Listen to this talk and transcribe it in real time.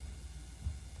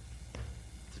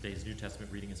Today's New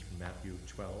Testament reading is from Matthew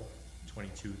 12,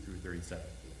 22 through 37.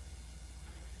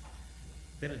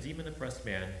 Then a demon-oppressed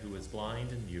man who was blind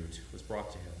and mute was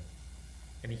brought to him,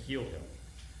 and he healed him,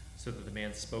 so that the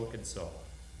man spoke and saw.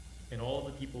 And all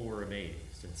the people were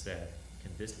amazed and said,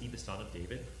 "Can this be the son of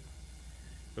David?"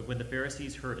 But when the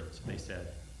Pharisees heard it, they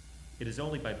said, "It is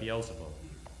only by Beelzebub,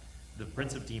 the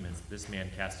prince of demons, that this man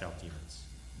cast out demons."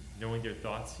 Knowing their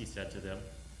thoughts, he said to them,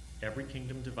 "Every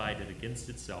kingdom divided against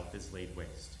itself is laid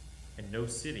waste, and no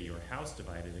city or house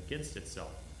divided against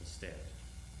itself will stand.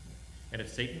 And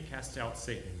if Satan casts out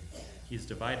Satan, he is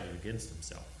divided against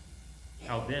himself.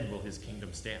 How then will his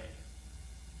kingdom stand?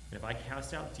 And if I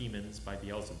cast out demons by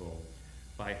Beelzebul,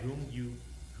 by whom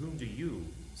do you,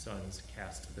 sons,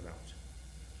 cast them out?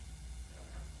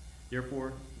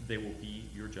 Therefore they will be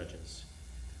your judges.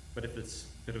 But if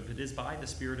it is by the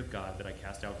Spirit of God that I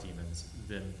cast out demons,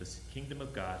 then the kingdom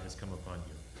of God has come upon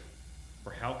you.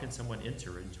 For how can someone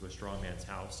enter into a strong man's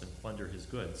house and plunder his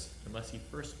goods, unless he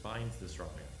first binds the strong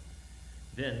man?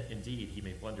 Then, indeed, he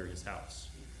may plunder his house.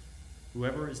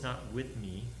 Whoever is not with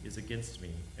me is against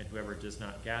me, and whoever does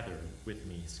not gather with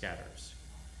me scatters.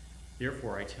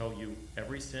 Therefore, I tell you,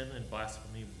 every sin and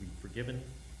blasphemy will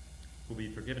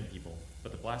be forgiven people,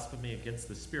 but the blasphemy against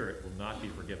the Spirit will not be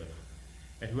forgiven.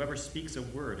 And whoever speaks a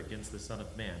word against the Son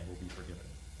of Man will be forgiven.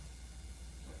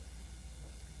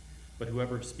 But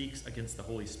whoever speaks against the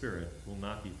Holy Spirit will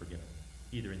not be forgiven,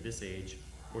 either in this age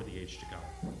or the age to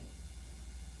come.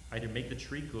 Either make the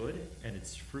tree good and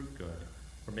its fruit good,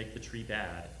 or make the tree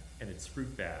bad and its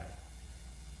fruit bad.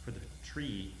 For the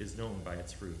tree is known by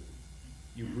its fruit.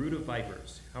 You brood of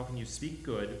vipers, how can you speak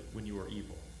good when you are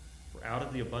evil? For out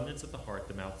of the abundance of the heart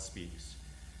the mouth speaks.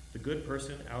 The good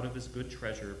person out of his good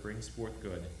treasure brings forth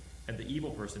good, and the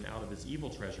evil person out of his evil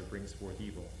treasure brings forth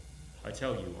evil. I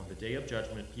tell you, on the day of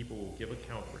judgment, people will give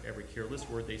account for every careless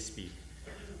word they speak.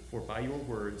 For by your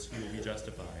words you will be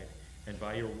justified, and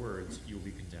by your words you will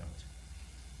be condemned.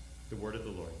 The word of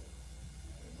the Lord.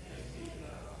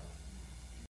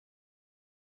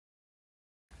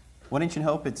 One Ancient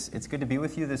Hope, it's good to be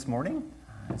with you this morning,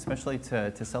 especially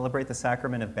to celebrate the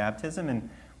sacrament of baptism. And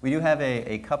we do have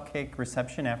a cupcake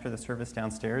reception after the service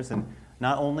downstairs. And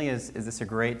not only is this a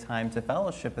great time to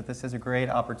fellowship, but this is a great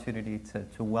opportunity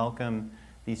to welcome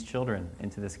these children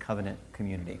into this covenant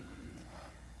community.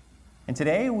 And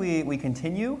today we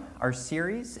continue our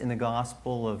series in the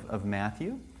Gospel of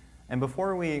Matthew. And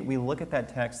before we look at that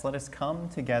text, let us come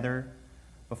together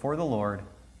before the Lord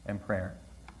in prayer.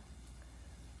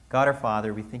 God our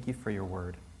Father, we thank you for your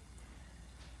word.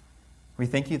 We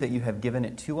thank you that you have given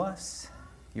it to us,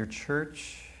 your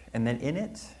church, and that in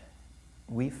it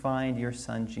we find your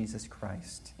Son, Jesus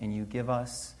Christ, and you give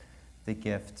us the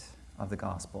gift of the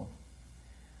gospel.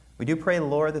 We do pray,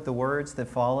 Lord, that the words that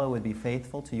follow would be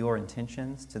faithful to your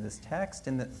intentions to this text,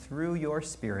 and that through your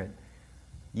Spirit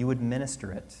you would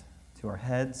minister it to our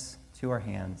heads, to our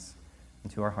hands,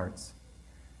 and to our hearts.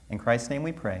 In Christ's name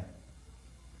we pray.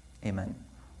 Amen.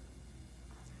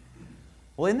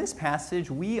 Well, in this passage,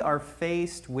 we are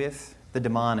faced with the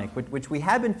demonic, which we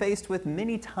have been faced with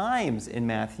many times in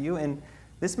Matthew, and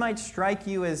this might strike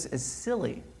you as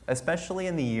silly, especially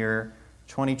in the year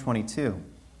 2022.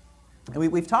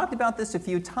 And we've talked about this a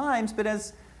few times, but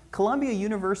as Columbia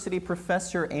University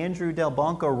professor Andrew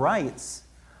Delbanco writes,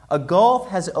 a gulf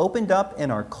has opened up in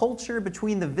our culture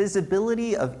between the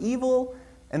visibility of evil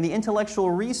and the intellectual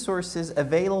resources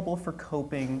available for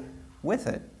coping with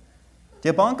it.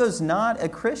 Delbanco's not a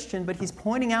Christian, but he's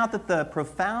pointing out that the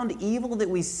profound evil that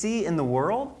we see in the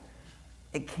world,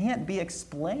 it can't be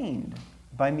explained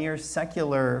by mere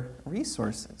secular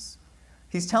resources.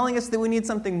 He's telling us that we need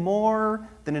something more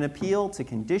than an appeal to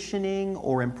conditioning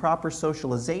or improper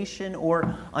socialization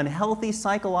or unhealthy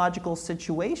psychological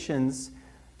situations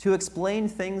to explain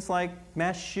things like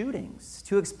mass shootings,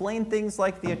 to explain things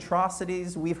like the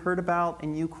atrocities we've heard about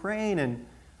in Ukraine, and,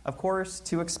 of course,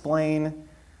 to explain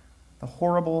the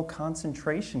horrible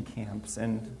concentration camps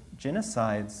and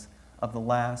genocides of the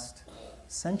last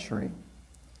century.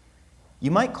 You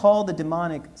might call the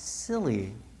demonic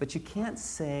silly, but you can't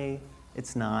say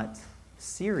it's not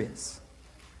serious.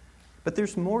 But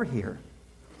there's more here.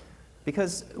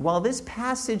 Because while this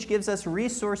passage gives us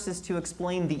resources to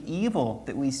explain the evil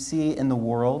that we see in the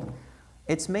world,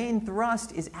 its main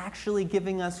thrust is actually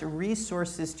giving us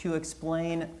resources to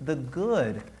explain the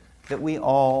good that we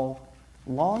all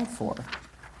long for.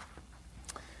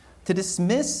 To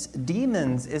dismiss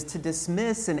demons is to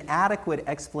dismiss an adequate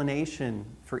explanation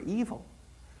for evil.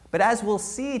 But as we'll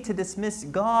see, to dismiss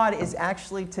God is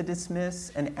actually to dismiss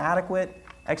an adequate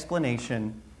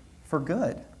explanation for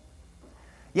good.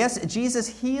 Yes, Jesus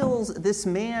heals this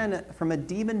man from a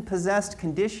demon-possessed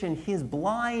condition. He is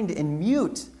blind and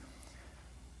mute.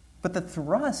 But the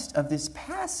thrust of this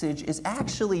passage is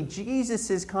actually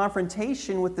Jesus'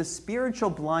 confrontation with the spiritual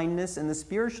blindness and the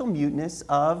spiritual muteness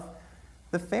of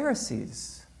the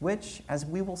Pharisees, which, as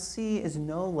we will see, is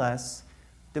no less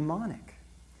demonic.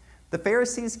 The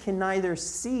Pharisees can neither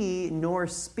see nor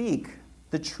speak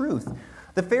the truth.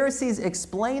 The Pharisees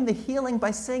explain the healing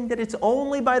by saying that it's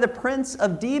only by the prince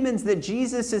of demons that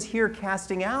Jesus is here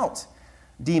casting out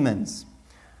demons.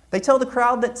 They tell the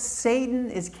crowd that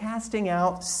Satan is casting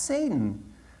out Satan.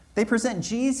 They present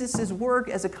Jesus' work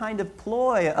as a kind of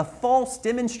ploy, a false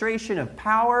demonstration of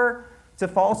power to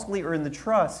falsely earn the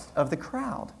trust of the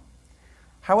crowd.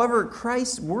 However,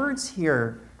 Christ's words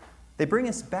here, they bring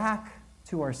us back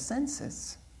to our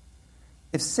senses.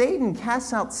 If Satan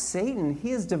casts out Satan,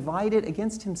 he is divided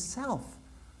against himself.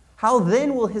 How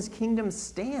then will his kingdom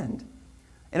stand?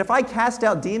 And if I cast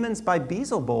out demons by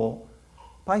Beelzebul,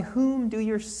 by whom do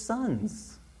your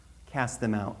sons cast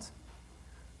them out?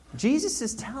 Jesus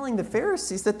is telling the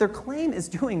Pharisees that their claim is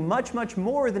doing much, much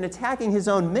more than attacking his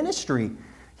own ministry.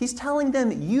 He's telling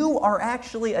them, you are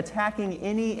actually attacking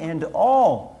any and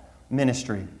all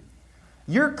ministry.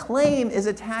 Your claim is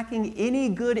attacking any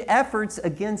good efforts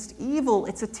against evil.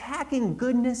 It's attacking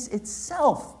goodness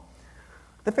itself.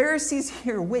 The Pharisees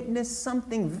here witness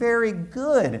something very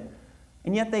good,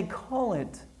 and yet they call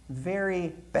it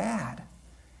very bad.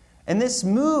 And this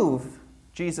move,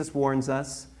 Jesus warns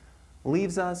us,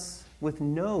 leaves us with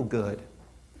no good.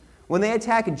 When they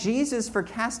attack Jesus for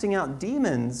casting out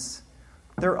demons,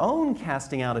 their own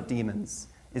casting out of demons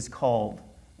is called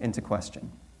into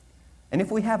question. And if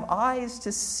we have eyes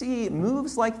to see,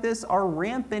 moves like this are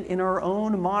rampant in our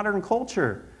own modern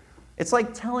culture. It's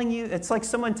like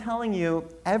someone telling you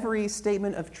every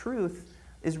statement of truth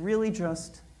is really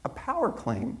just a power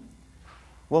claim.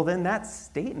 Well, then that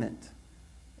statement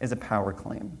is a power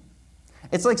claim.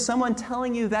 It's like someone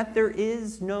telling you that there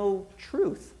is no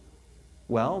truth.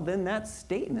 Well, then that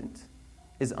statement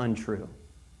is untrue.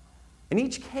 In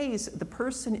each case, the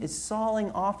person is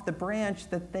sawing off the branch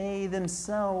that they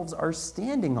themselves are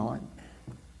standing on.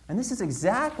 And this is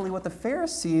exactly what the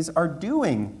Pharisees are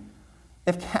doing.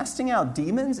 If casting out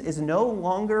demons is no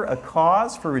longer a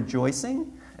cause for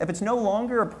rejoicing, if it's no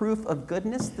longer a proof of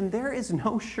goodness, then there is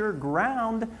no sure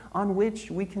ground on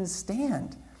which we can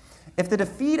stand. If the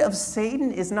defeat of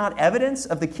Satan is not evidence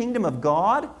of the kingdom of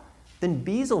God, then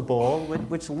Beelzebul,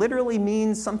 which literally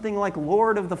means something like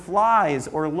Lord of the Flies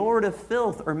or Lord of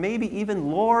Filth or maybe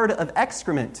even Lord of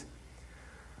Excrement,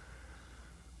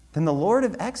 then the Lord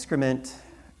of Excrement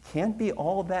can't be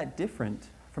all that different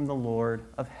from the Lord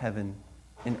of heaven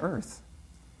and earth.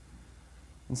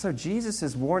 And so Jesus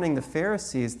is warning the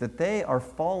Pharisees that they are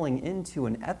falling into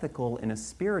an ethical and a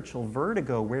spiritual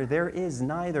vertigo where there is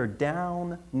neither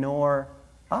down nor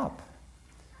up.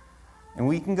 And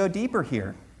we can go deeper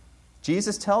here.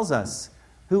 Jesus tells us,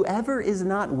 whoever is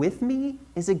not with me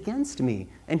is against me,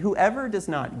 and whoever does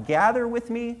not gather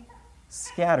with me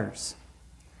scatters.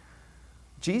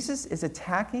 Jesus is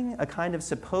attacking a kind of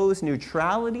supposed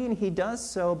neutrality, and he does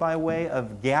so by way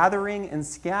of gathering and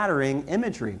scattering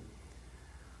imagery.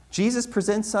 Jesus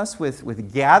presents us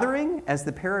with gathering as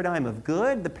the paradigm of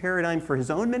good, the paradigm for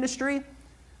his own ministry,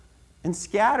 and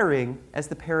scattering as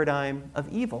the paradigm of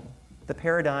evil, the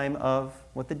paradigm of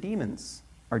what the demons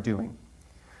are doing.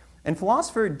 And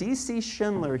philosopher D.C.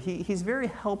 Schindler, he's very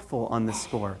helpful on this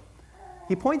score.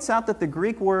 He points out that the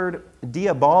Greek word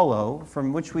diabolo,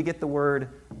 from which we get the word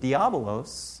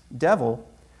diabolos, devil,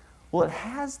 well, it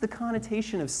has the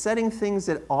connotation of setting things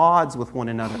at odds with one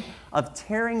another, of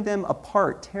tearing them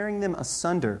apart, tearing them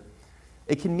asunder.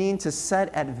 It can mean to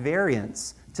set at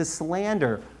variance, to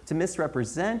slander, to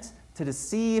misrepresent, to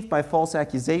deceive by false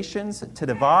accusations, to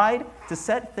divide, to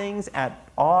set things at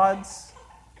odds,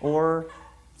 or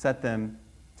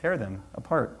tear them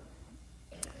apart.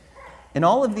 And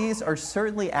all of these are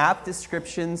certainly apt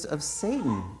descriptions of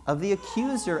Satan, of the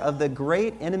accuser, of the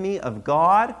great enemy of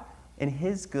God and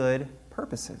his good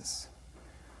purposes.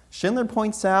 Schindler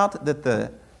points out that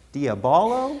the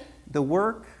diabolo, the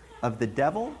work of the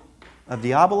devil, of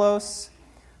diabolos,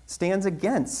 stands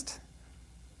against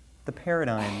the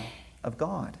paradigm of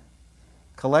God,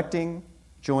 collecting,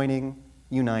 joining,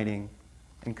 uniting,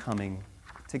 and coming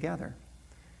together.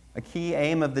 A key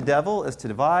aim of the devil is to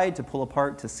divide, to pull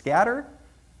apart, to scatter.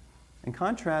 In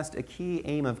contrast, a key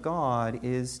aim of God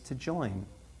is to join,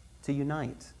 to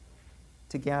unite,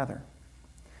 to gather.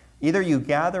 Either you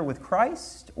gather with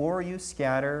Christ or you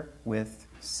scatter with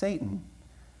Satan.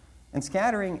 And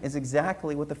scattering is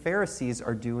exactly what the Pharisees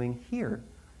are doing here.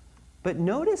 But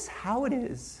notice how it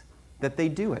is that they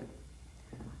do it.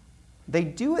 They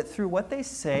do it through what they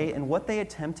say and what they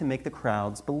attempt to make the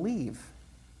crowds believe.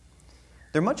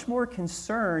 They're much more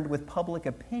concerned with public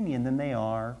opinion than they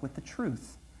are with the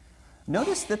truth.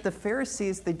 Notice that the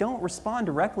Pharisees, they don't respond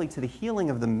directly to the healing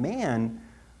of the man.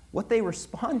 What they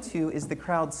respond to is the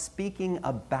crowd speaking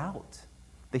about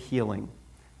the healing.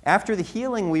 After the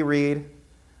healing, we read,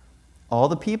 all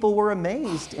the people were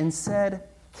amazed and said,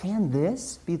 "Can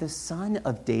this be the son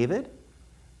of David?"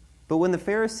 But when the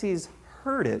Pharisees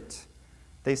heard it,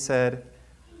 they said,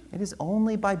 "It is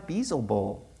only by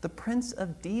Beelzebul, the prince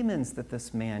of demons, that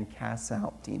this man casts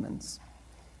out demons."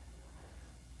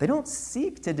 They don't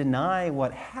seek to deny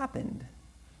what happened.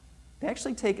 They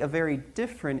actually take a very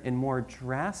different and more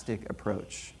drastic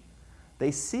approach.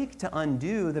 They seek to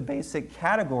undo the basic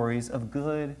categories of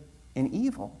good and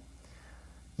evil.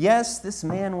 Yes, this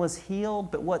man was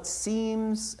healed, but what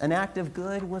seems an act of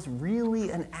good was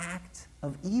really an act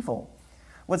of evil.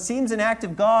 What seems an act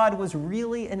of God was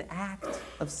really an act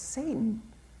of Satan.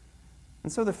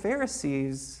 And so the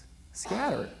Pharisees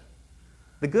scattered.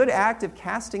 The good act of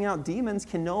casting out demons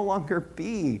can no longer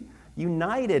be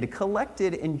united,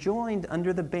 collected, and joined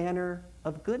under the banner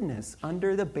of goodness,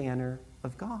 under the banner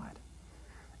of God.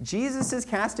 Jesus'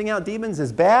 casting out demons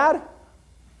is bad,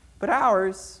 but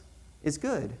ours is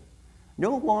good.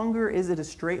 No longer is it a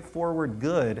straightforward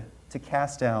good to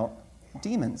cast out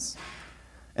demons.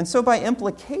 And so by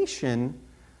implication,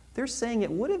 they're saying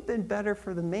it would have been better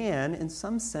for the man, in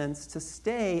some sense, to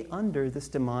stay under this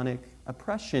demonic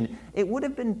oppression. It would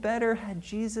have been better had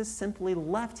Jesus simply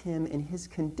left him in his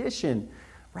condition,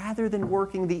 rather than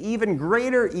working the even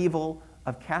greater evil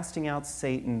of casting out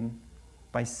Satan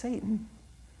by Satan.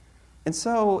 And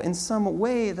so, in some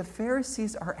way, the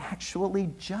Pharisees are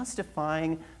actually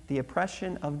justifying the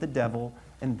oppression of the devil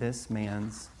in this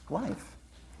man's life.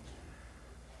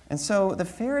 And so the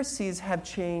Pharisees have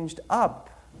changed up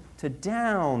to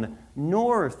down,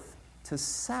 north to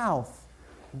south,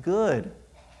 good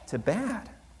to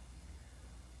bad.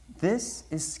 This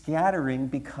is scattering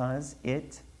because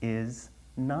it is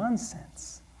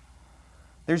nonsense.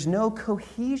 There's no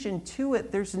cohesion to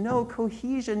it. There's no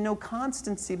cohesion, no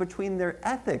constancy between their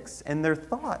ethics and their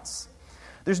thoughts.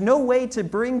 There's no way to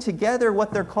bring together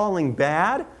what they're calling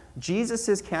bad, Jesus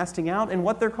is casting out, and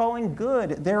what they're calling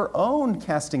good, their own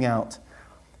casting out.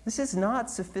 This is not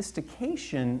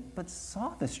sophistication, but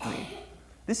sophistry.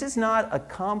 This is not a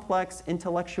complex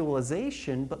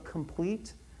intellectualization, but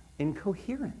complete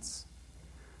incoherence.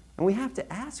 And we have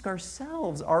to ask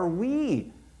ourselves, are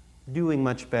we doing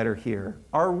much better here?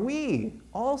 Are we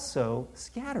also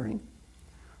scattering?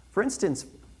 For instance,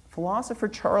 philosopher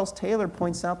Charles Taylor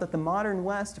points out that the modern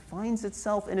West finds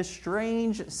itself in a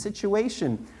strange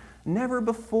situation. Never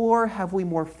before have we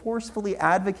more forcefully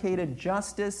advocated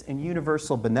justice and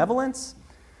universal benevolence,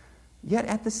 yet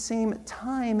at the same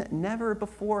time, never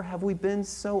before have we been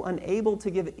so unable to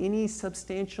give any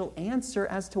substantial answer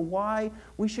as to why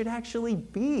we should actually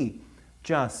be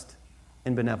just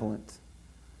and benevolent.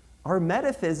 Our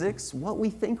metaphysics, what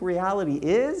we think reality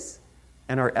is,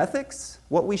 and our ethics,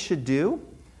 what we should do,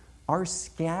 are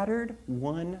scattered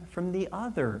one from the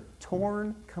other,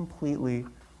 torn completely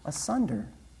asunder.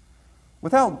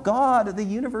 Without God, the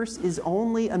universe is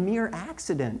only a mere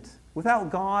accident. Without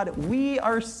God, we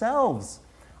ourselves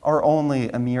are only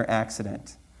a mere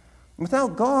accident.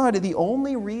 Without God, the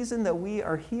only reason that we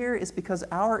are here is because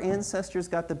our ancestors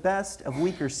got the best of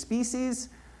weaker species.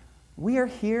 We are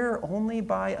here only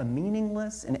by a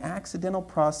meaningless and accidental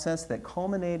process that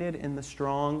culminated in the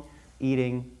strong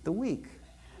eating the weak.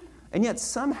 And yet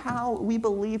somehow we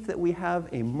believe that we have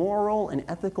a moral and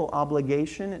ethical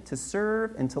obligation to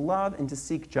serve and to love and to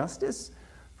seek justice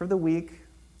for the weak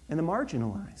and the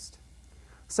marginalized.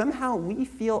 Somehow we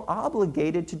feel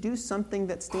obligated to do something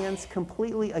that stands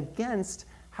completely against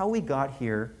how we got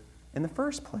here in the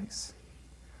first place.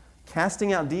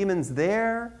 Casting out demons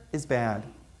there is bad.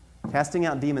 Casting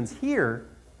out demons here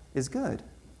is good.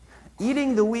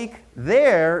 Eating the weak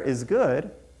there is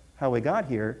good, how we got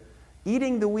here.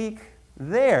 Eating the weak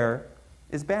there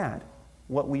is bad,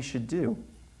 what we should do.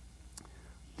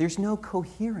 There's no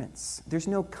coherence. There's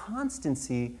no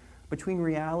constancy between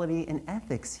reality and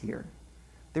ethics here.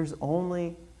 There's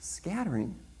only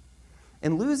scattering.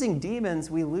 In losing demons,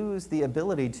 we lose the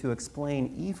ability to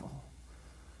explain evil.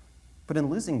 But in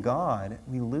losing God,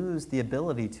 we lose the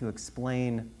ability to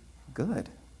explain good.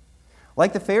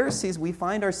 Like the Pharisees, we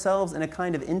find ourselves in a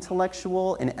kind of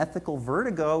intellectual and ethical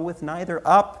vertigo with neither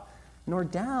up nor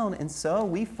down, and so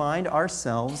we find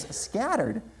ourselves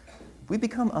scattered. We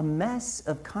become a mess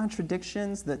of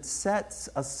contradictions that sets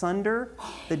asunder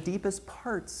the deepest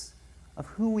parts of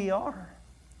who we are.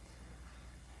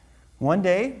 One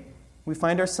day, we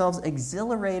find ourselves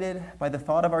exhilarated by the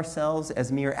thought of ourselves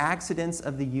as mere accidents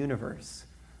of the universe.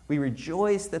 We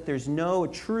rejoice that there's no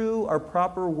true or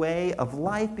proper way of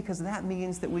life because that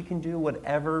means that we can do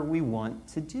whatever we want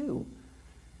to do.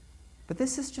 But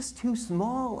this is just too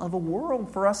small of a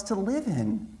world for us to live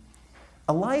in.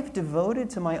 A life devoted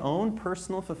to my own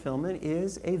personal fulfillment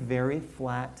is a very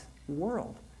flat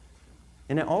world.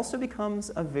 And it also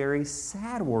becomes a very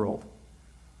sad world.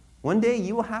 One day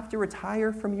you will have to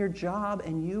retire from your job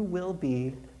and you will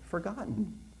be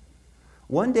forgotten.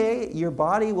 One day your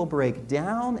body will break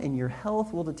down and your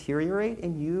health will deteriorate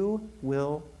and you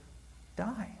will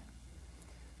die.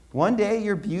 One day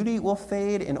your beauty will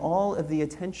fade and all of the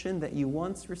attention that you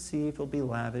once received will be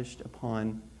lavished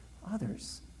upon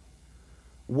others.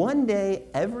 One day,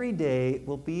 every day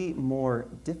will be more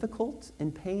difficult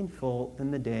and painful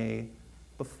than the day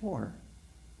before.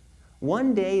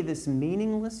 One day, this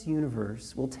meaningless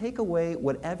universe will take away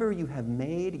whatever you have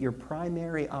made your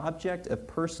primary object of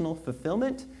personal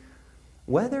fulfillment,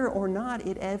 whether or not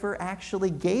it ever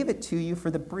actually gave it to you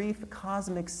for the brief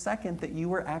cosmic second that you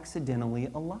were accidentally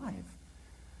alive.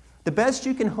 The best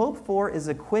you can hope for is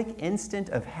a quick instant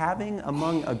of having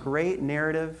among a great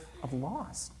narrative of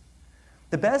loss.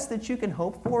 The best that you can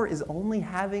hope for is only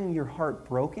having your heart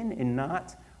broken and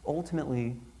not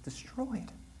ultimately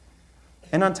destroyed.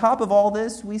 And on top of all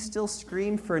this, we still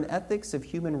scream for an ethics of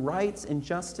human rights and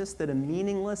justice that a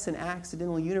meaningless and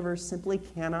accidental universe simply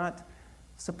cannot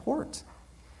support.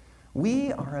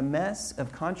 We are a mess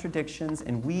of contradictions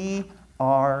and we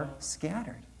are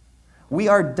scattered. We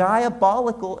are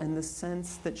diabolical in the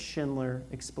sense that Schindler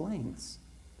explains.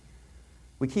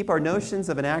 We keep our notions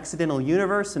of an accidental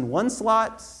universe in one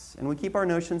slot, and we keep our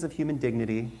notions of human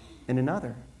dignity in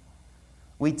another.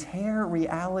 We tear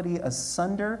reality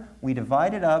asunder, we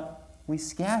divide it up, we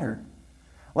scatter.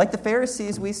 Like the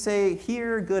Pharisees, we say,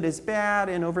 here good is bad,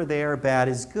 and over there bad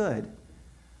is good.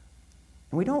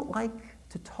 And we don't like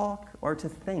to talk or to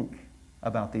think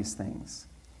about these things.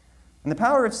 And the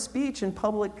power of speech and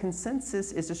public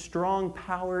consensus is a strong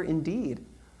power indeed.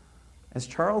 As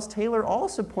Charles Taylor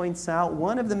also points out,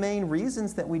 one of the main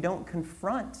reasons that we don't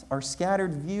confront our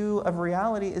scattered view of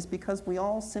reality is because we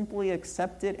all simply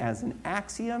accept it as an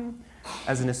axiom,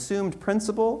 as an assumed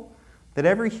principle, that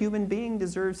every human being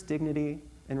deserves dignity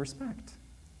and respect.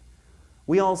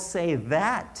 We all say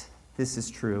that this is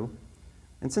true,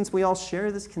 and since we all share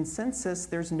this consensus,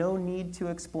 there's no need to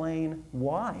explain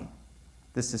why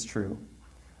this is true.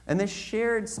 And this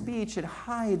shared speech, it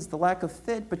hides the lack of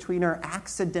fit between our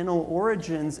accidental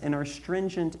origins and our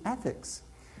stringent ethics.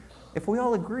 If we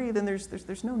all agree, then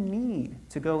there's no need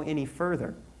to go any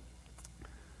further.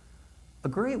 A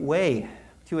great way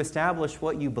to establish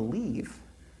what you believe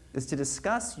is to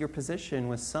discuss your position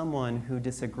with someone who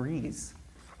disagrees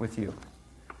with you.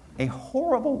 A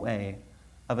horrible way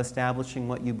of establishing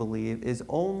what you believe is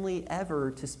only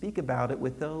ever to speak about it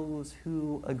with those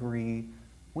who agree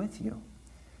with you.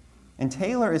 And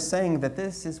Taylor is saying that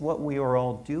this is what we are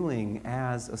all doing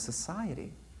as a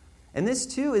society. And this,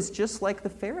 too, is just like the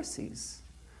Pharisees.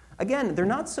 Again, they're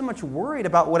not so much worried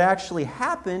about what actually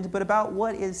happened, but about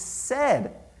what is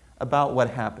said about what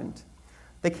happened.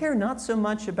 They care not so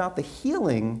much about the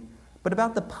healing, but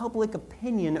about the public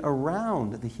opinion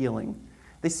around the healing.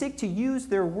 They seek to use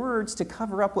their words to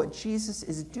cover up what Jesus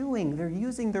is doing. They're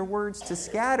using their words to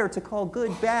scatter, to call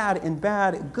good bad and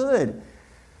bad good.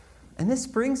 And this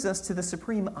brings us to the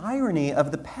supreme irony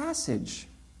of the passage.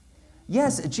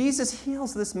 Yes, Jesus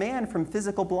heals this man from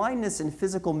physical blindness and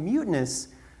physical muteness,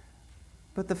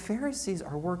 but the Pharisees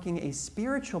are working a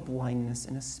spiritual blindness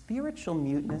and a spiritual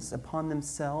muteness upon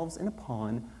themselves and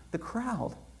upon the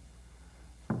crowd.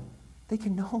 They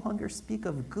can no longer speak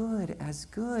of good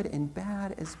and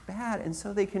bad as bad, and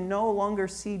so they can no longer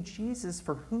see Jesus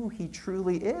for who he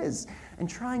truly is. And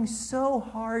trying so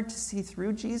hard to see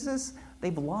through Jesus,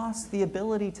 they've lost the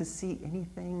ability to see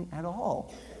anything at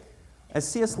all. As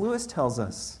C.S. Lewis tells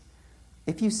us,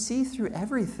 if you see through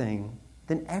everything,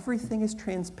 then everything is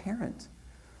transparent.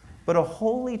 But a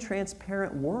wholly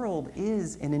transparent world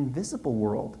is an invisible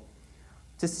world.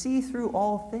 To see through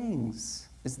all things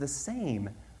is the same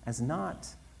as not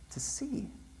to see.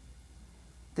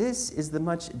 This is the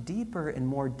much deeper and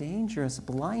more dangerous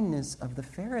blindness of the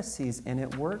Pharisees, and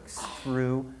it works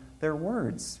through their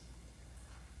words.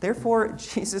 Therefore,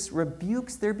 Jesus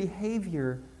rebukes their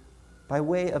behavior by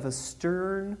way of a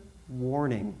stern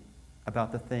warning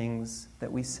about the things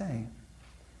that we say.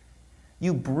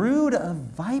 You brood of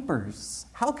vipers,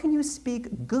 how can you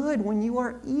speak good when you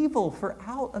are evil? For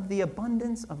out of the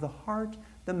abundance of the heart,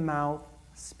 the mouth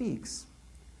speaks.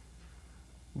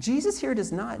 Jesus here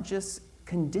does not just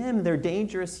condemn their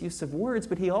dangerous use of words,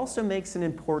 but he also makes an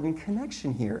important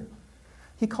connection here.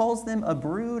 He calls them a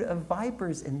brood of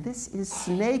vipers, and this is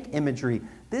snake imagery.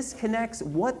 This connects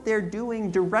what they're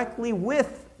doing directly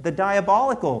with the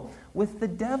diabolical, with the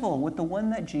devil, with the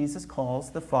one that Jesus calls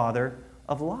the father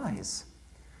of lies.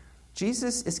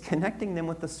 Jesus is connecting them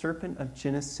with the serpent of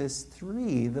Genesis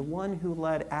 3, the one who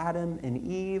led Adam and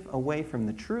Eve away from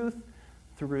the truth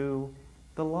through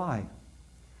the lie.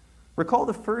 Recall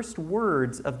the first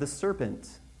words of the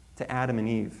serpent to Adam and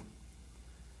Eve.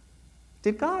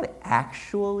 Did God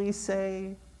actually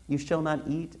say, "You shall not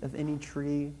eat of any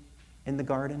tree in the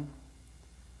garden"?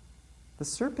 The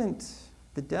serpent,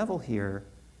 the devil here,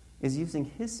 is using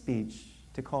his speech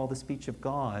to call the speech of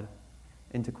God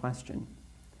into question.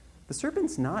 The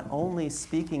serpent's not only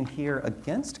speaking here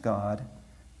against God,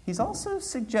 he's also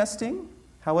suggesting,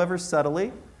 however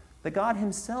subtly, that God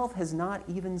himself has not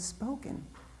even spoken.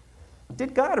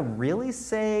 Did God really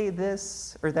say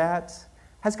this or that?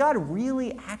 Has God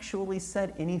really actually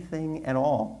said anything at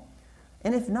all?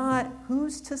 And if not,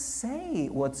 who's to say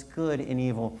what's good and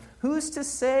evil? Who's to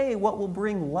say what will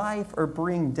bring life or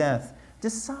bring death?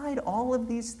 Decide all of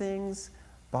these things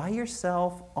by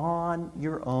yourself on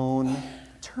your own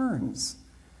terms.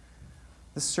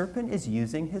 The serpent is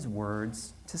using his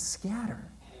words to scatter.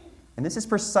 And this is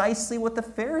precisely what the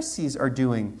Pharisees are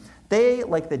doing. They,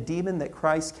 like the demon that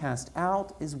Christ cast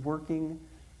out,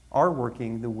 are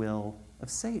working the will of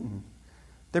Satan.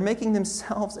 They're making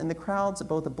themselves and the crowds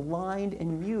both blind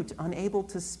and mute, unable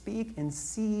to speak and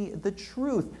see the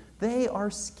truth. They are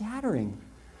scattering.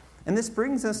 And this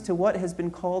brings us to what has been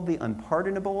called the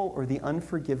unpardonable or the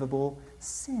unforgivable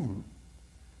sin.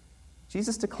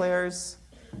 Jesus declares,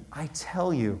 "I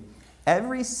tell you,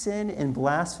 every sin and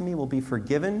blasphemy will be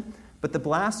forgiven, but the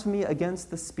blasphemy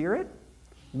against the Spirit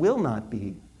will not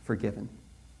be forgiven."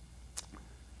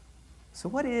 So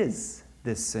what is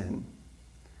this sin?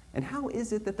 And how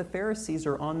is it that the Pharisees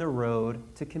are on the road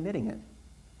to committing it?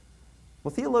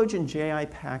 Well, theologian J.I.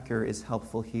 Packer is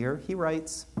helpful here. He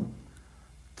writes,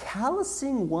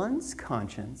 callousing one's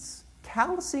conscience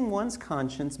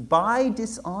by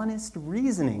dishonest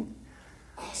reasoning,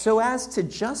 so as to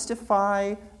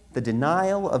justify the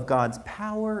denial of God's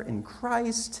power in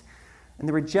Christ and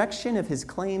the rejection of his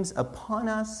claims upon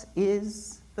us,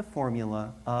 is the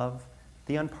formula of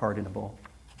the unpardonable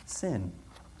sin.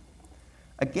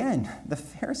 Again, the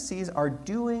Pharisees are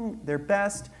doing their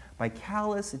best by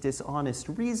callous, dishonest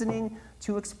reasoning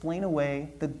to explain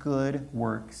away the good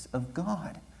works of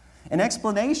God. An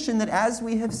explanation that, as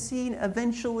we have seen,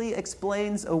 eventually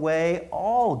explains away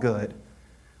all good.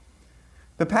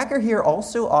 But Packer here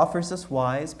also offers us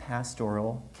wise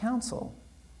pastoral counsel.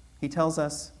 He tells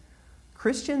us,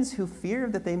 Christians who fear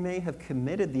that they may have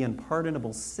committed the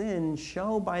unpardonable sin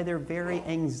show by their very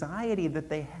anxiety that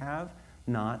they have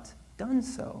not done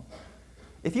so.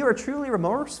 If you are truly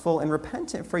remorseful and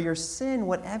repentant for your sin,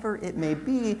 whatever it may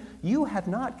be, you have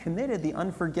not committed the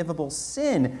unforgivable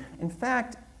sin. In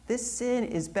fact, this sin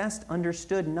is best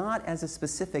understood not as a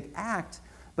specific act,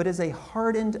 but as a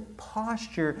hardened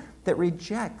posture that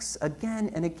rejects again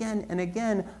and again and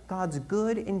again God's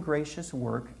good and gracious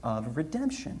work of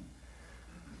redemption.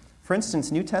 For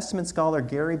instance, New Testament scholar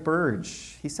Gary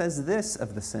Burge, he says this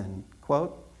of the sin,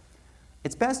 quote,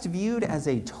 "It's best viewed as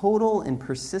a total and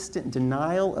persistent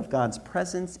denial of God's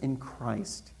presence in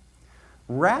Christ.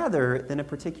 Rather than a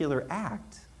particular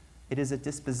act, it is a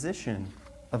disposition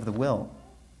of the will."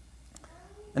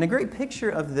 And a great picture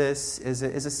of this is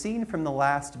a scene from The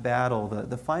Last Battle,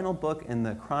 the final book in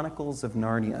the Chronicles of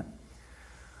Narnia.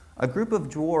 A group of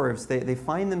dwarves, they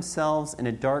find themselves in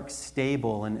a dark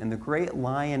stable, and the great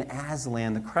lion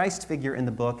Aslan, the Christ figure in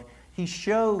the book, he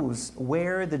shows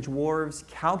where the dwarves'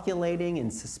 calculating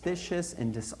and suspicious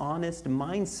and dishonest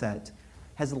mindset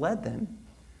has led them.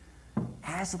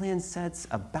 Aslan sets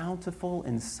a bountiful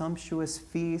and sumptuous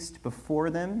feast before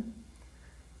them,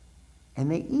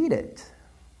 and they eat it.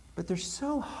 But they're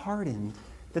so hardened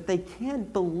that they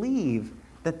can't believe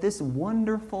that this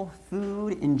wonderful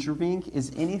food and drink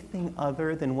is anything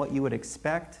other than what you would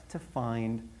expect to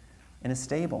find in a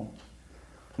stable.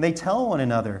 And they tell one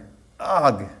another,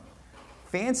 "Ugh,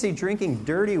 fancy drinking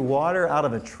dirty water out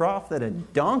of a trough that a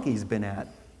donkey's been at."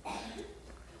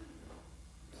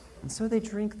 And so they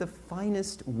drink the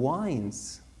finest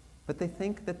wines, but they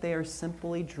think that they are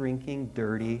simply drinking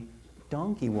dirty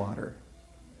donkey water.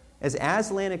 As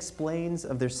Aslan explains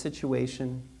of their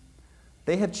situation,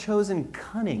 they have chosen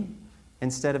cunning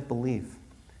instead of belief.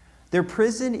 Their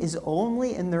prison is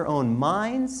only in their own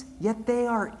minds, yet they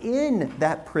are in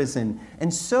that prison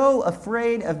and so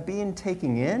afraid of being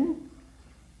taken in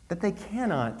that they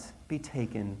cannot be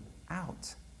taken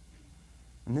out.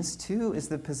 And this too is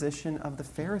the position of the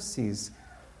Pharisees.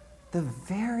 The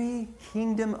very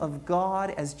kingdom of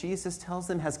God, as Jesus tells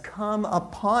them, has come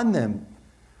upon them.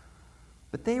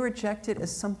 But they reject it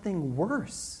as something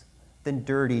worse than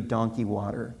dirty donkey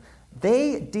water.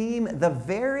 They deem the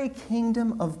very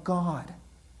kingdom of God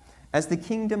as the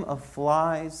kingdom of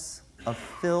flies, of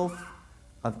filth,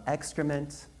 of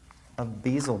excrement, of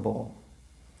Beelzebul.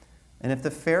 And if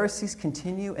the Pharisees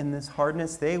continue in this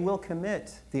hardness, they will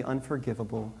commit the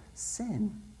unforgivable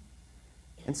sin.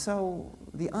 And so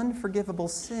the unforgivable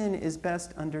sin is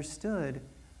best understood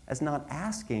as not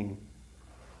asking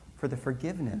for the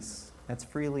forgiveness that's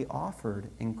freely offered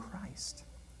in Christ.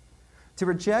 To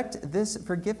reject this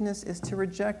forgiveness is to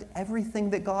reject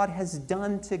everything that God has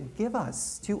done to give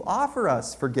us, to offer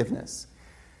us forgiveness.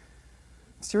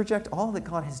 It's to reject all that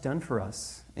God has done for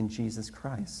us in Jesus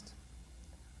Christ.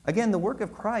 Again, the work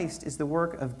of Christ is the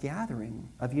work of gathering,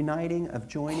 of uniting, of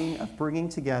joining, of bringing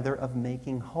together, of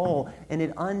making whole. And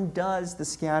it undoes the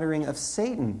scattering of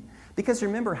Satan. Because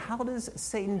remember, how does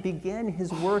Satan begin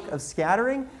his work of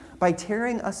scattering? By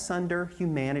tearing asunder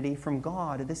humanity from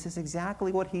God. This is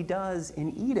exactly what he does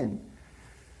in Eden.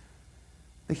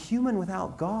 The human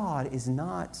without God is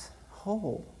not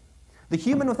whole. The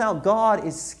human without God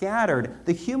is scattered.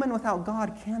 The human without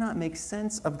God cannot make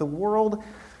sense of the world.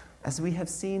 As we have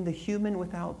seen, the human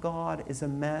without God is a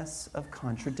mess of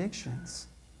contradictions.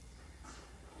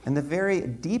 And the very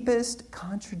deepest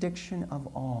contradiction of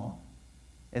all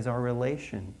is our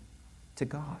relation to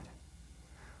God.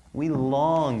 We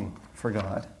long for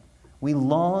God. We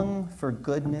long for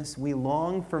goodness. We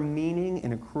long for meaning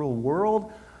in a cruel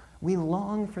world. We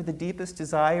long for the deepest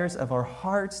desires of our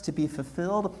hearts to be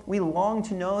fulfilled. We long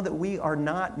to know that we are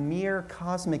not mere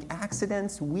cosmic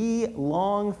accidents. We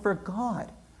long for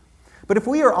God. But if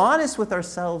we are honest with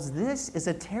ourselves, this is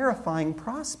a terrifying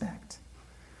prospect.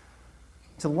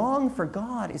 To long for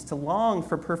God is to long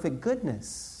for perfect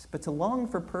goodness. But to long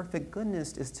for perfect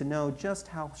goodness is to know just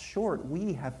how short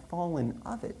we have fallen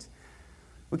of it.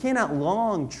 We cannot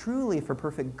long truly for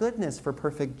perfect goodness, for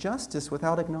perfect justice,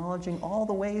 without acknowledging all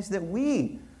the ways that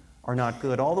we are not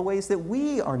good, all the ways that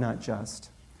we are not just.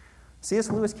 C.S.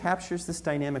 Lewis captures this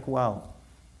dynamic well.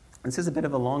 This is a bit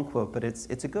of a long quote, but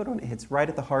it's a good one. It's right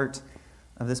at the heart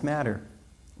of this matter.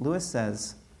 Lewis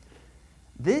says,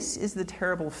 "This is the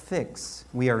terrible fix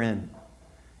we are in.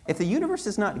 If the universe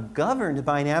is not governed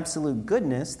by an absolute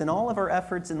goodness, then all of our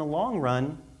efforts in the long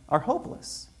run are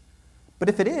hopeless. But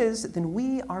if it is, then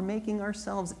we are making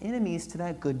ourselves enemies to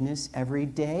that goodness every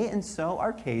day, and so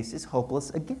our case is hopeless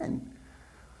again.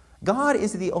 God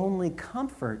is the only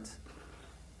comfort.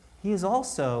 He is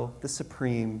also the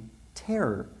supreme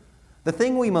terror, the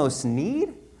thing we most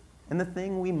need and the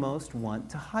thing we most want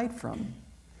to hide from.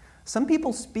 Some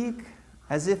people speak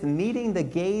as if meeting the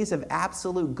gaze of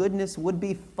absolute goodness would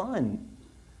be fun.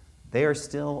 They are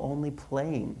still only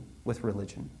playing with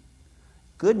religion.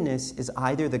 Goodness is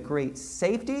either the great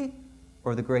safety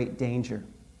or the great danger,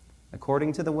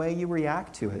 according to the way you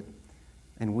react to it.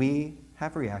 And we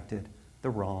have reacted the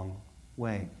wrong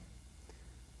way.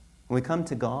 When we come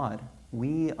to God,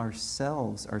 we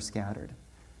ourselves are scattered.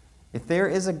 If there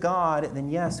is a God, then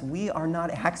yes, we are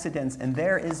not accidents, and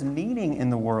there is meaning in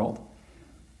the world.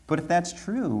 But if that's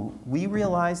true, we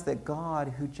realize that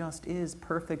God, who just is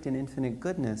perfect and infinite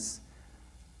goodness,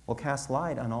 will cast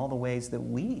light on all the ways that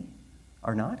we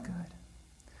are not good.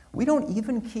 We don't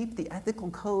even keep the ethical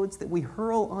codes that we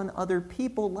hurl on other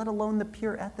people, let alone the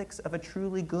pure ethics of a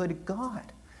truly good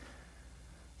God.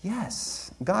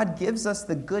 Yes, God gives us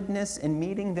the goodness and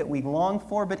meaning that we long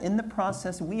for, but in the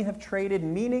process we have traded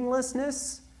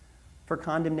meaninglessness for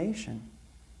condemnation.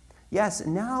 Yes,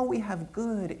 now we have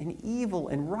good and evil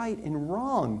and right and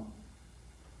wrong.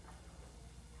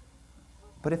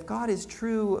 But if God is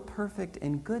true, perfect,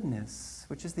 and goodness,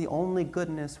 which is the only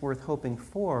goodness worth hoping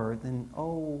for, then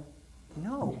oh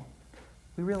no,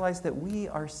 we realize that we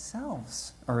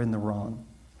ourselves are in the wrong.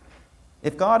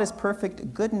 If God is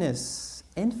perfect goodness,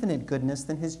 infinite goodness,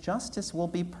 then his justice will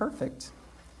be perfect.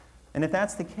 And if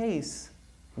that's the case,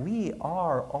 we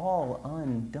are all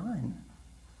undone.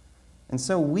 And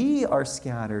so we are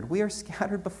scattered. We are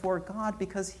scattered before God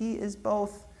because he is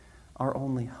both our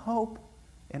only hope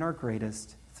and our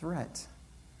greatest threat.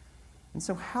 And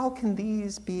so how can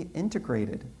these be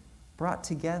integrated, brought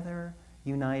together,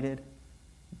 united,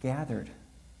 gathered?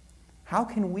 How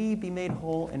can we be made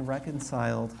whole and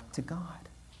reconciled to God?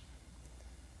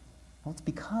 Well, it's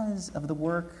because of the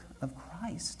work of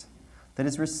Christ that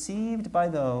is received by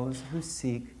those who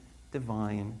seek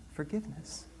divine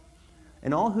forgiveness.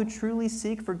 and all who truly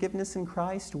seek forgiveness in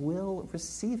Christ will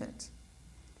receive it.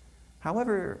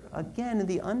 However, again,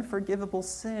 the unforgivable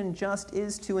sin just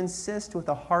is to insist with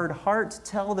a hard heart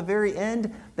till the very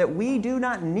end that we do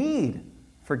not need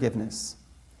forgiveness.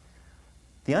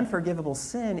 The unforgivable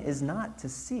sin is not to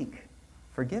seek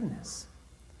forgiveness.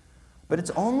 But it's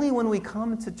only when we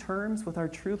come to terms with our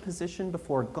true position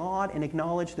before God and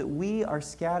acknowledge that we are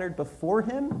scattered before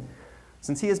Him,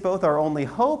 since He is both our only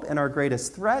hope and our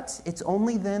greatest threat, it's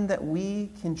only then that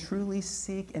we can truly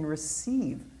seek and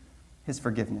receive His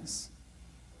forgiveness.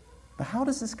 But how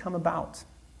does this come about?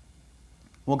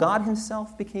 Well, God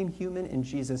Himself became human in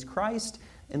Jesus Christ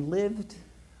and lived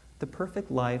the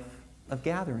perfect life of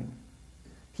gathering.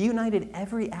 He united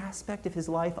every aspect of His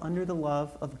life under the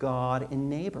love of God and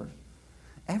neighbor.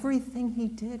 Everything He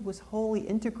did was wholly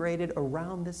integrated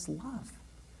around this love.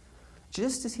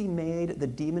 Just as He made the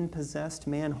demon-possessed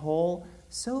man whole,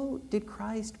 so did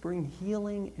Christ bring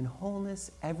healing and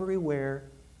wholeness everywhere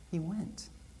He went.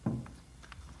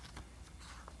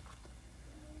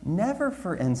 Never,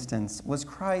 for instance, was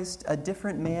Christ a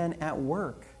different man at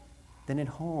work than at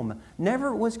home.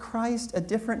 Never was Christ a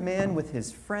different man with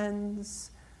His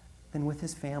friends than with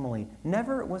His family.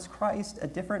 Never was Christ a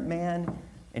different man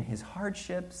in His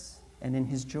hardships and in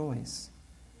His joys.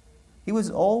 He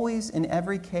was always, in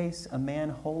every case, a man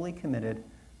wholly committed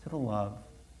to the love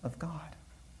of God.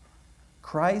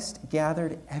 Christ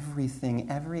gathered everything,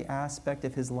 every aspect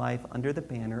of His life under the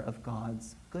banner of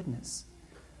God's goodness.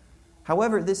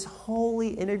 However, this wholly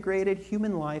integrated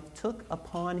human life took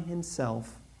upon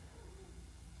Himself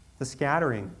the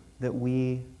scattering that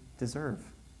we deserve.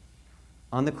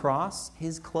 On the cross,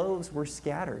 His clothes were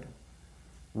scattered,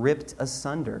 ripped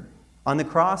asunder. On the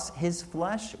cross, His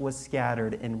flesh was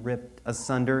scattered and ripped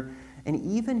asunder, and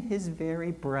even His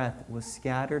very breath was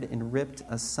scattered and ripped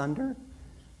asunder,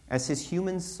 as His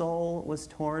human soul was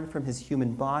torn from His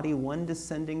human body, one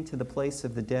descending to the place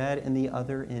of the dead and the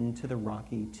other into the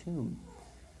rocky tomb.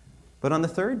 But on the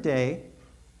third day,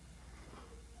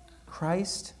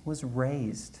 Christ was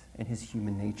raised in His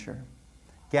human nature,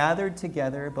 gathered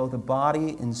together, both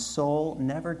body and soul,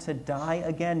 never to die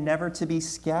again, never to be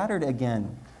scattered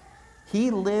again.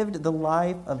 He lived the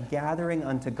life of gathering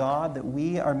unto God that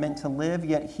we are meant to live,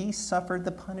 yet He suffered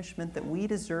the punishment that we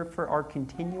deserve for our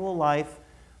continual life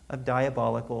of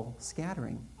diabolical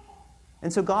scattering.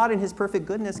 And so God in His perfect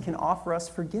goodness can offer us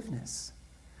forgiveness.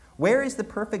 Where is the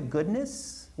perfect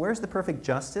goodness? Where's the perfect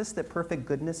justice that perfect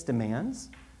goodness demands?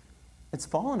 It's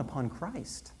fallen upon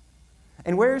Christ.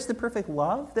 And where is the perfect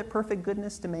love that perfect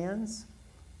goodness demands?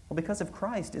 Well, because of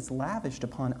Christ, it's lavished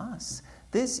upon us.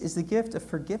 This is the gift of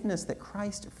forgiveness that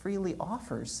Christ freely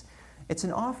offers. It's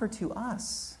an offer to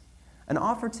us, an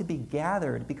offer to be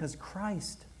gathered because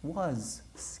Christ was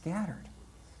scattered.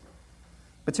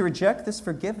 But to reject this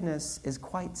forgiveness is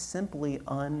quite simply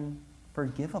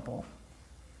unforgivable.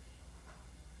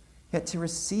 Yet to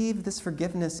receive this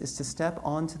forgiveness is to step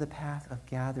onto the path of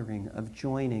gathering, of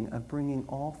joining, of bringing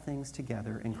all things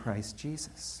together in Christ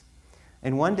Jesus.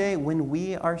 And one day when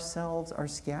we ourselves are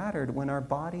scattered, when our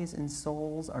bodies and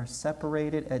souls are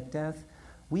separated at death,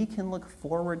 we can look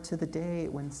forward to the day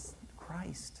when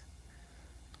Christ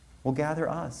will gather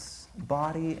us,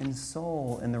 body and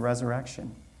soul, in the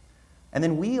resurrection. And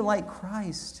then we, like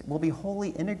Christ, will be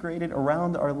wholly integrated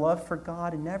around our love for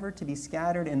God, never to be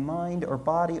scattered in mind or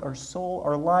body or soul.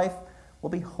 Our life will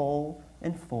be whole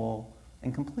and full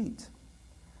and complete.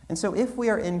 And so if we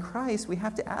are in Christ, we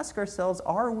have to ask ourselves,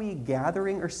 are we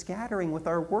gathering or scattering with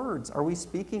our words? Are we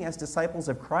speaking as disciples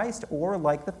of Christ or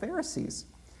like the Pharisees?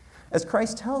 As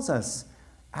Christ tells us,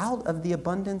 out of the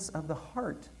abundance of the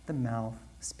heart, the mouth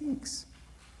speaks.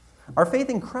 Our faith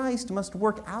in Christ must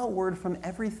work outward from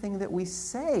everything that we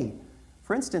say.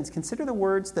 For instance, consider the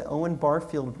words that Owen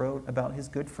Barfield wrote about his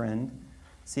good friend,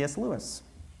 C.S. Lewis.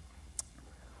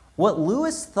 What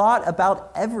Lewis thought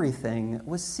about everything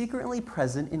was secretly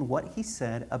present in what he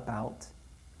said about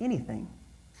anything.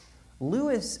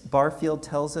 Lewis, Barfield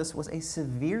tells us, was a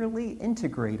severely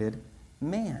integrated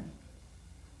man.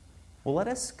 Well, let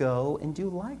us go and do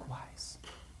likewise.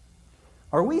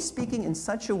 Are we speaking in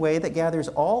such a way that gathers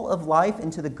all of life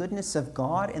into the goodness of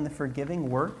God and the forgiving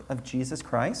work of Jesus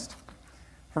Christ?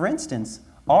 For instance,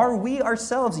 are we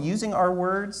ourselves using our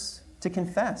words to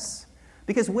confess?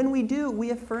 Because when we do,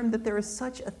 we affirm that there is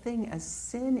such a thing as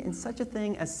sin and such a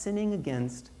thing as sinning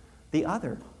against the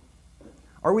other.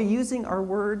 Are we using our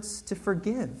words to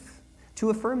forgive, to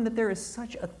affirm that there is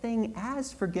such a thing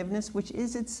as forgiveness, which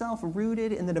is itself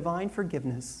rooted in the divine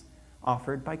forgiveness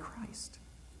offered by Christ?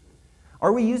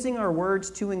 Are we using our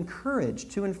words to encourage,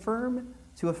 to affirm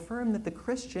to affirm that the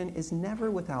Christian is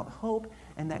never without hope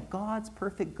and that God's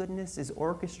perfect goodness is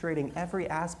orchestrating every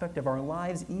aspect of our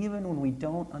lives, even when we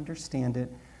don't understand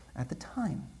it at the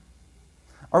time?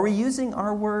 Are we using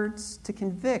our words to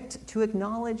convict, to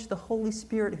acknowledge the Holy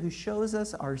Spirit who shows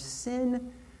us our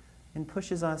sin and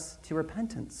pushes us to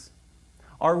repentance?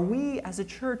 Are we as a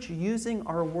church using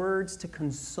our words to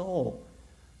console,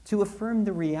 to affirm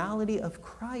the reality of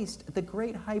Christ, the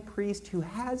great high priest who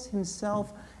has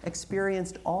himself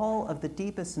experienced all of the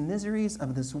deepest miseries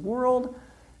of this world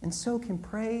and so can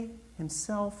pray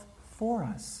himself for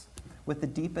us with the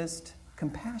deepest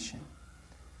compassion?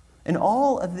 In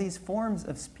all of these forms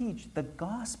of speech, the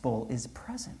gospel is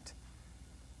present.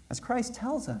 As Christ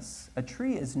tells us, a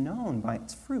tree is known by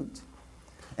its fruit.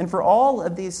 And for all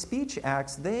of these speech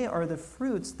acts, they are the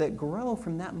fruits that grow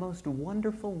from that most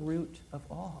wonderful root of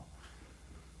all,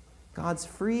 God's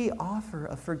free offer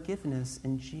of forgiveness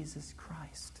in Jesus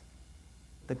Christ,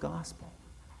 the gospel.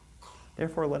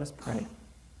 Therefore, let us pray.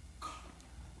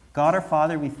 God our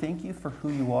Father, we thank you for who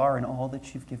you are and all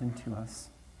that you've given to us.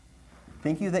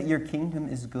 Thank you that your kingdom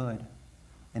is good,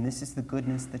 and this is the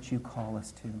goodness that you call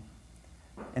us to.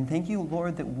 And thank you,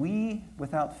 Lord, that we,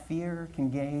 without fear, can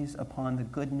gaze upon the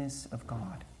goodness of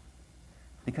God,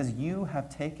 because you have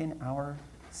taken our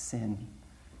sin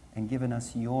and given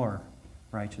us your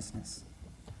righteousness.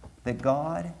 That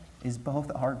God is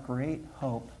both our great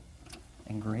hope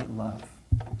and great love,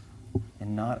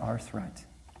 and not our threat.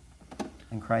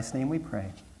 In Christ's name we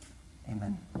pray.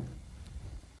 Amen.